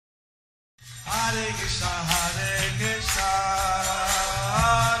Krishna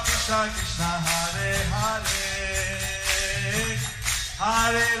Krishna Hare Hare,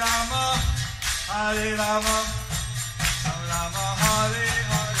 Hare Rama, Hare Rama, Rama Hare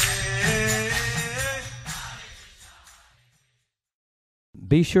Hare.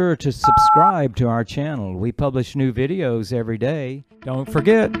 Be sure to subscribe to our channel. We publish new videos every day. Don't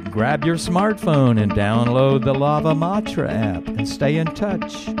forget, grab your smartphone and download the Lava Matra app and stay in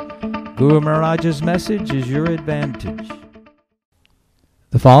touch. Guru Maharaj's message is your advantage.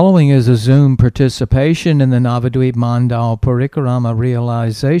 The following is a Zoom participation in the Navadvip Mandal Parikrama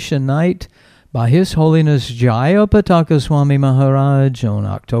Realization Night by His Holiness Jayapataka Swami Maharaj on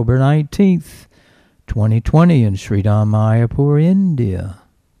October 19th, 2020 in Sridham, Mayapur, India.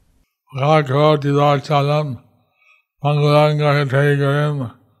 Chalam Pangalanga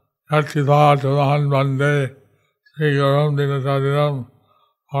Tegarim Yatitatavan Vande Srigaram Dinatadiram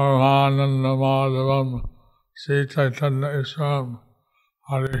Paramahananda Madhavam Sri Chaitanya Isram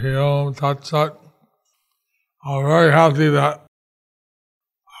Harihi Om Tat Sat. I'm very happy that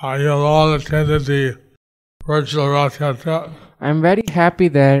you have all attended the virtual Rath Yatra. I'm very happy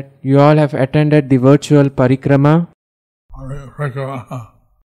that you all have attended the virtual Parikrama.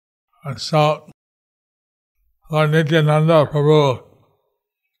 And so, Lord Nityananda Prabhu,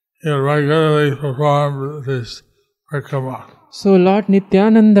 he regularly performed this Parikrama. So Lord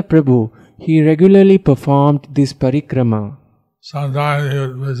Nityananda Prabhu, he regularly performed this Parikrama. Sometimes he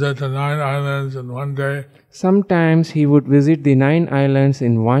would visit the 9 islands in one day. Sometimes he would visit the 9 islands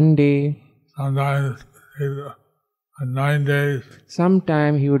in one day. Sometimes in 9 days.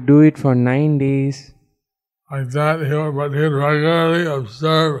 Sometimes he would do it for 9 days. Like that, but he would regularly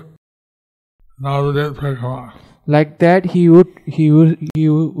observe Navadvip Parikrama. Like that, he would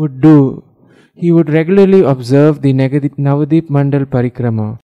regularly observe the Navadvip Mandal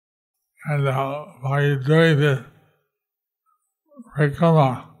Parikrama. And by doing this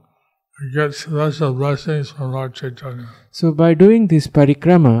Parikrama, we get special blessings from Lord Chaitanya. So by doing this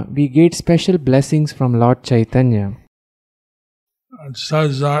Parikrama, we get special blessings from Lord Chaitanya. It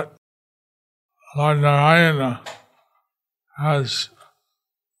says that Lord Narayana has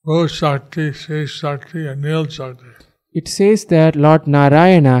Bhu Shakti, Sri Shakti and Nil Shakti. It says that Lord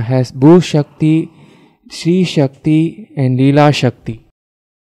Narayana has Bhu Shakti, Sri Shakti and Leela Shakti.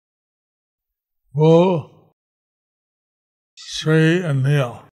 Bhu, Sri and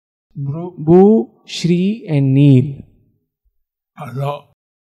Nil. Bhu, Sri and Nil. So,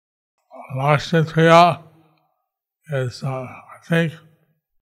 Lakshmi Priya is, I think,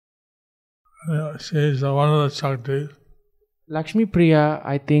 she is one of the Shaktis. Lakshmi Priya,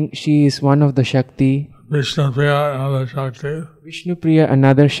 I think she is one of the Shakti. Vishnu Priya, another Shakti. Vishnu Priya,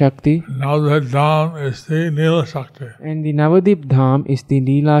 another Shakti. Navadvip Dham is the Nila Shakti. And the Navadvip Dham is the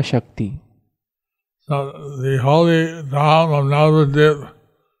Leela Shakti. So the holy Dham of Navadvip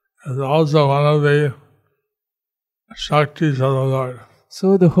is also one of the Shaktis of the Lord.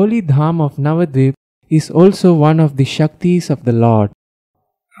 So the holy Dham of Navadvip is also one of the Shaktis of the Lord.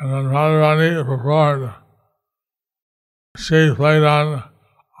 And then Radharani performed. She played on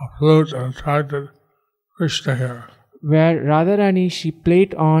a flute and attracted Krishna here. Where Radharani, she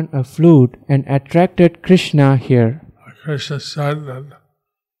played on a flute and attracted Krishna here. Krishna said that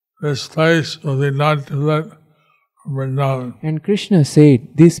this place will be not different from Vrindavan. And Krishna said,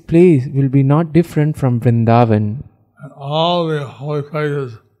 this place will be not different from Vrindavan. And all the holy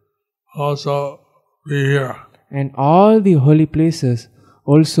places also be here. And all the holy places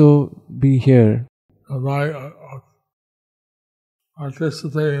also be here. So by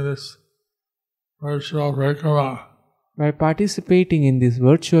participating in this virtual parikrama, by participating in this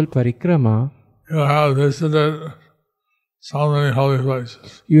virtual parikrama, you have visited so many holy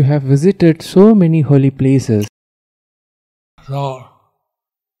places. You have visited so many holy places. So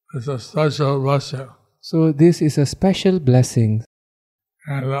it's a special blessing. So this is a special blessing.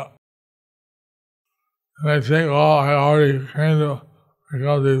 And I think, oh, I already came to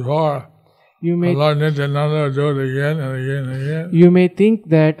because before. Lord Nityananda will do it again and again and again. You may think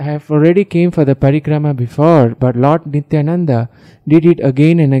that I have already came for the parikrama before, but Lord Nityananda did it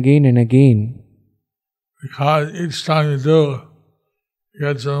again and again and again. Because each time you do, you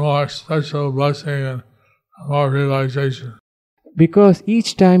get some more special blessing and more realization. Because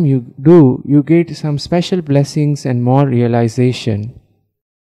each time you do, you get some special blessings and more realization.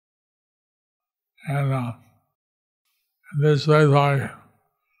 And this way, by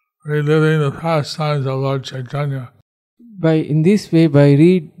reliving the pastimes of Lord Chaitanya. In this way, by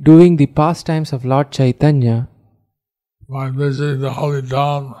redoing the pastimes of Lord Chaitanya. By visiting the holy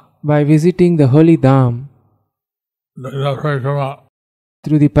Dham. By visiting the holy Dham. The parikrama.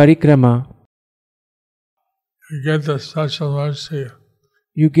 Through the parikrama. you get the special mercy.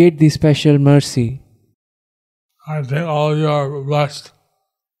 You get the special mercy. I think all you are blessed.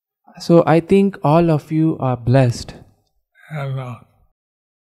 So I think all of you are blessed. And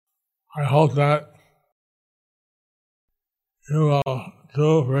I hope that you will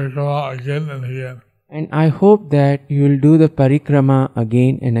do parikrama again and again. And I hope that you will do the parikrama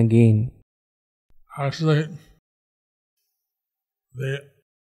again and again. Actually, the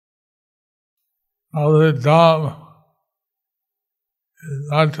Dham is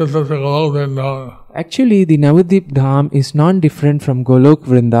not just as a Golok Vrindavan. Actually, the Navadip Dham is non-different from Golok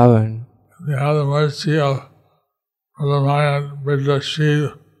Vrindavan. They have the mercy of Brahmayan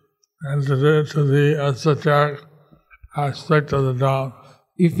Bridashil and to the esoteric aspect of the Dham.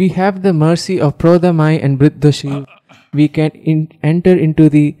 If we have the mercy of Prodamai and Briddhashil, we can enter into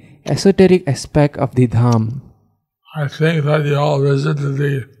the esoteric aspect of the Dham. I think that you all visited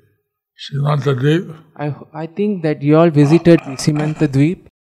the Simanta Dweep. I think that you all visited the Simanta Dweep.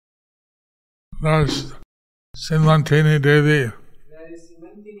 There's Simantini Devi.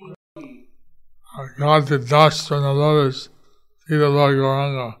 Got the dust from the lotus feet of Lord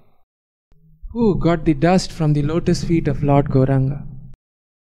Gauranga. Who got the dust from the lotus feet of Lord Gauranga?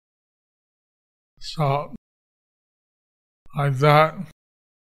 So, like that,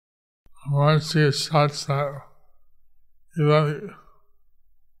 mercy is such that even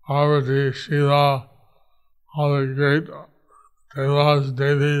Parvati, Shiva, all the great devas,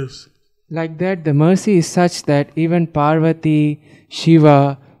 devis, Like that, the mercy is such that even Parvati,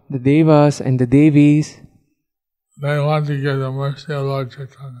 Shiva, the Devas and the Devis, they want to get the mercy of Lord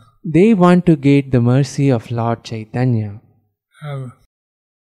Chaitanya. they want to get the mercy of Lord Chaitanya. And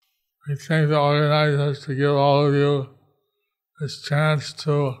we thank the organizers to give all of you this chance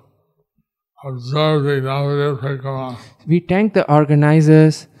to observe the Navadip Parikrama. We thank the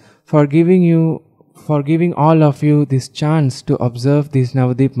organizers for giving all of you this chance to observe this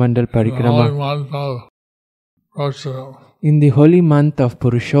Navadip Mandal The holy Parikrama month of Purushottam. in the holy month of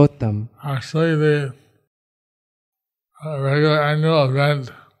Purushottam. Actually, the regular annual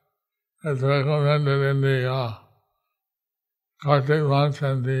event is recommended in the Kartik month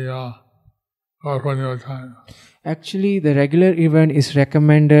and the Gaur time. Actually, the regular event is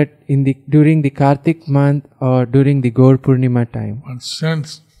recommended during the Kartik month or during the Gaur Purnima time. But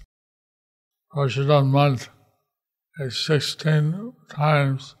since Purushottam month is 16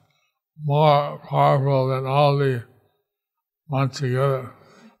 times more powerful than all the months together,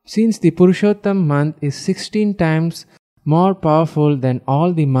 Since the Purushottam month is 16 times more powerful than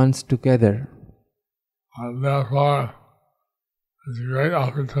all the months together, and therefore it's a great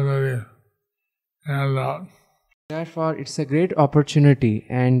opportunity. And therefore it's a great opportunity,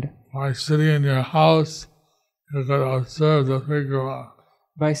 and by sitting in your house, you could observe the parikrama.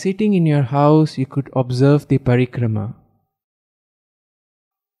 by sitting in your house you could observe the parikrama.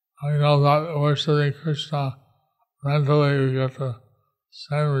 I know that worshipping Krishna mentally you get the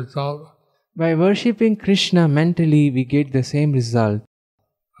same result. By worshipping Krishna mentally we get the same result.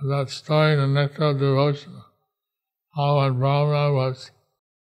 That story in the Nectar of Devotion, how when Brahmana was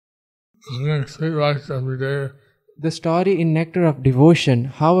cooking sweet rice every day, The story in Nectar of Devotion,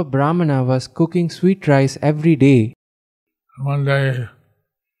 how a Brahmana was cooking sweet rice every day. one day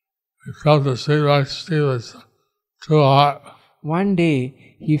he felt the sweet rice stew was too hot. One day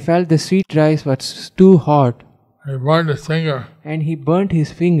he felt the sweet rice was too hot He burned his finger. and he burnt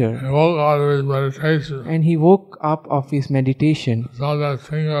his finger. He woke out of his meditation. And he woke up of his meditation Saw that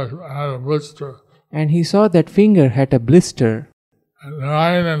finger had a blister. and he saw that finger had a blister. And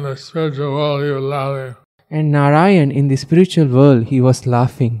Narayan in the spiritual world, he was laughing. And Narayan in the spiritual world, he was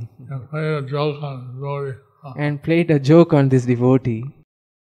laughing And played a joke on his devotee. and played a joke on this devotee.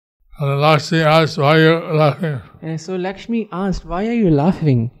 And the Lakshmi asked, why are you laughing? And so Lakshmi asked, "Why are you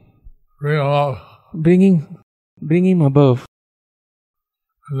laughing?" Bring him up. Bring him above.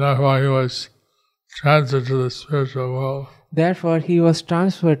 And therefore he was transferred to the spiritual world. Therefore he was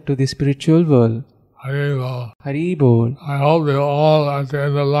transferred to the spiritual world. Hari Bol. Hari Bol. I hope they all at the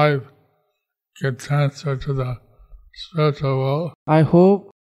end of life get transferred to the spiritual world. I hope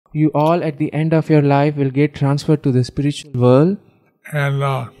you all at the end of your life will get transferred to the spiritual world. And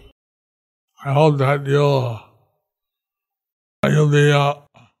I hope that you'll be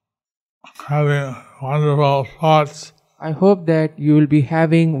having wonderful thoughts I hope that you will be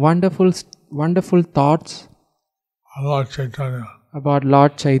having wonderful thoughts of Lord Chaitanya, about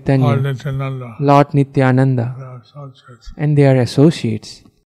Lord Chaitanya, Lord Nityananda, Lord Nityananda, their associates. and their associates.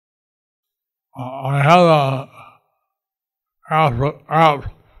 I have a app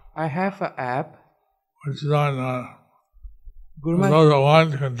I have an app. which is on Gurmat, those that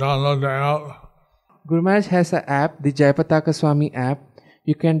want can download the app. Guru Maharaj has an app, the Jayapataka Swami app.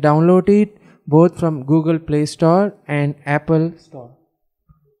 You can download it both from Google Play Store and Apple Store.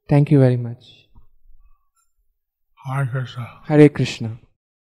 Thank you very much. Hare Krishna. Hare Krishna.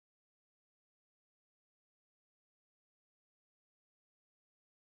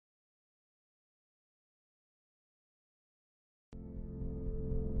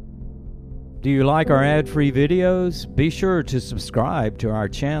 Do you like our ad-free videos? Be sure to subscribe to our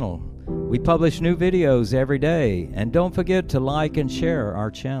channel. We publish new videos every day, and don't forget to like and share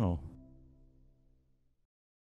our channel.